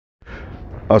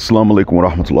Assalamu alaikum wa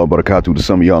rahmatullahi wa barakatuh to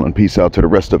some of y'all, and peace out to the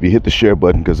rest of you. Hit the share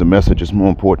button because the message is more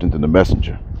important than the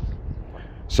messenger.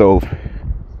 So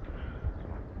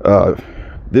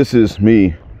this is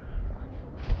me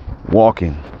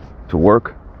walking to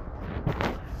work.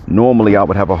 Normally I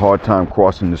would have a hard time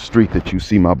crossing the street that you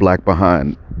see my black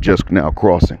behind just now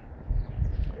crossing.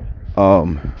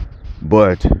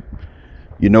 But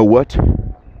you know what?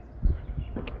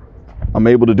 I'm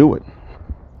able to do it.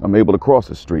 I'm able to cross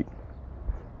the street.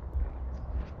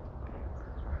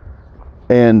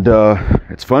 And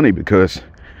it's funny because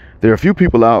there are a few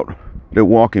people out there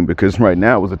walking, because right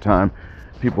now is a time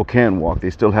people can walk. They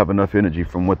still have enough energy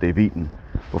from what they've eaten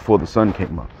before the sun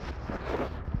came up.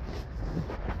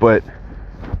 But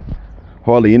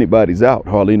hardly anybody's out.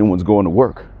 Hardly anyone's going to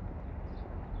work.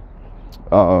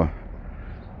 I've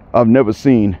never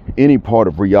seen any part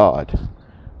of Riyadh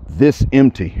this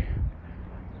empty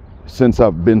since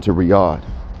I've been to Riyadh.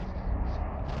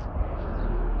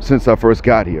 Since I first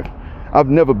got here. I've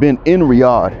never been in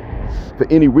Riyadh for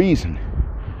any reason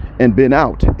and been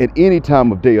out at any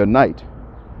time of day or night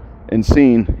and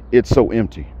seen it so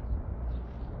empty.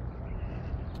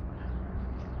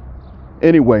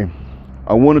 Anyway,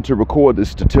 I wanted to record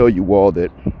this to tell you all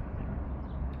that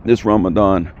this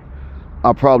Ramadan,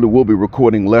 I probably will be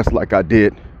recording less like I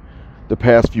did the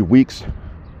past few weeks.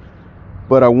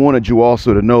 But I wanted you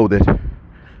also to know that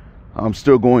I'm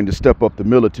still going to step up the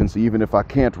militancy, even if I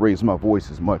can't raise my voice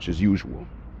as much as usual.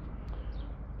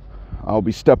 I'll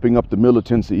be stepping up the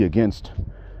militancy against,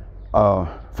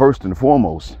 first and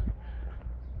foremost,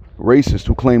 racists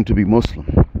who claim to be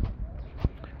Muslim.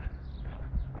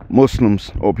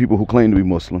 Muslims, or people who claim to be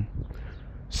Muslim,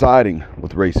 siding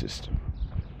with racists.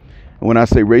 And when I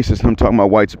say racist, I'm talking about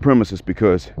white supremacists,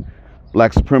 because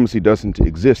black supremacy doesn't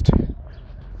exist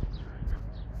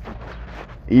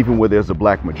even where there's a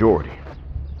black majority.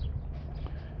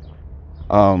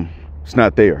 It's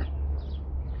not there.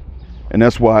 And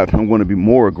that's why I'm going to be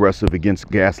more aggressive against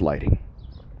gaslighting,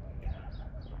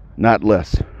 not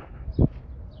less.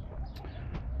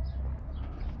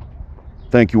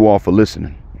 Thank you all for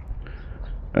listening.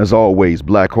 As always,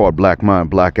 black heart, black mind,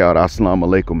 black out. Assalamu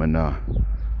alaikum. And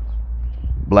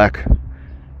black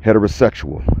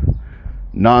heterosexual,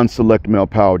 non-select male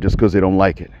power just because they don't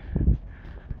like it.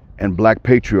 And black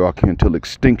patriarchy until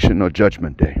extinction or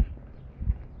judgment day.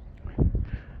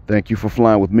 Thank you for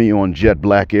flying with me on Jet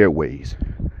Black Airways,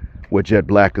 where jet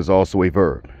black is also a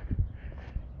verb.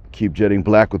 Keep jetting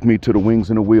black with me till the wings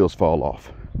and the wheels fall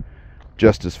off.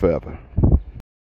 Justice forever.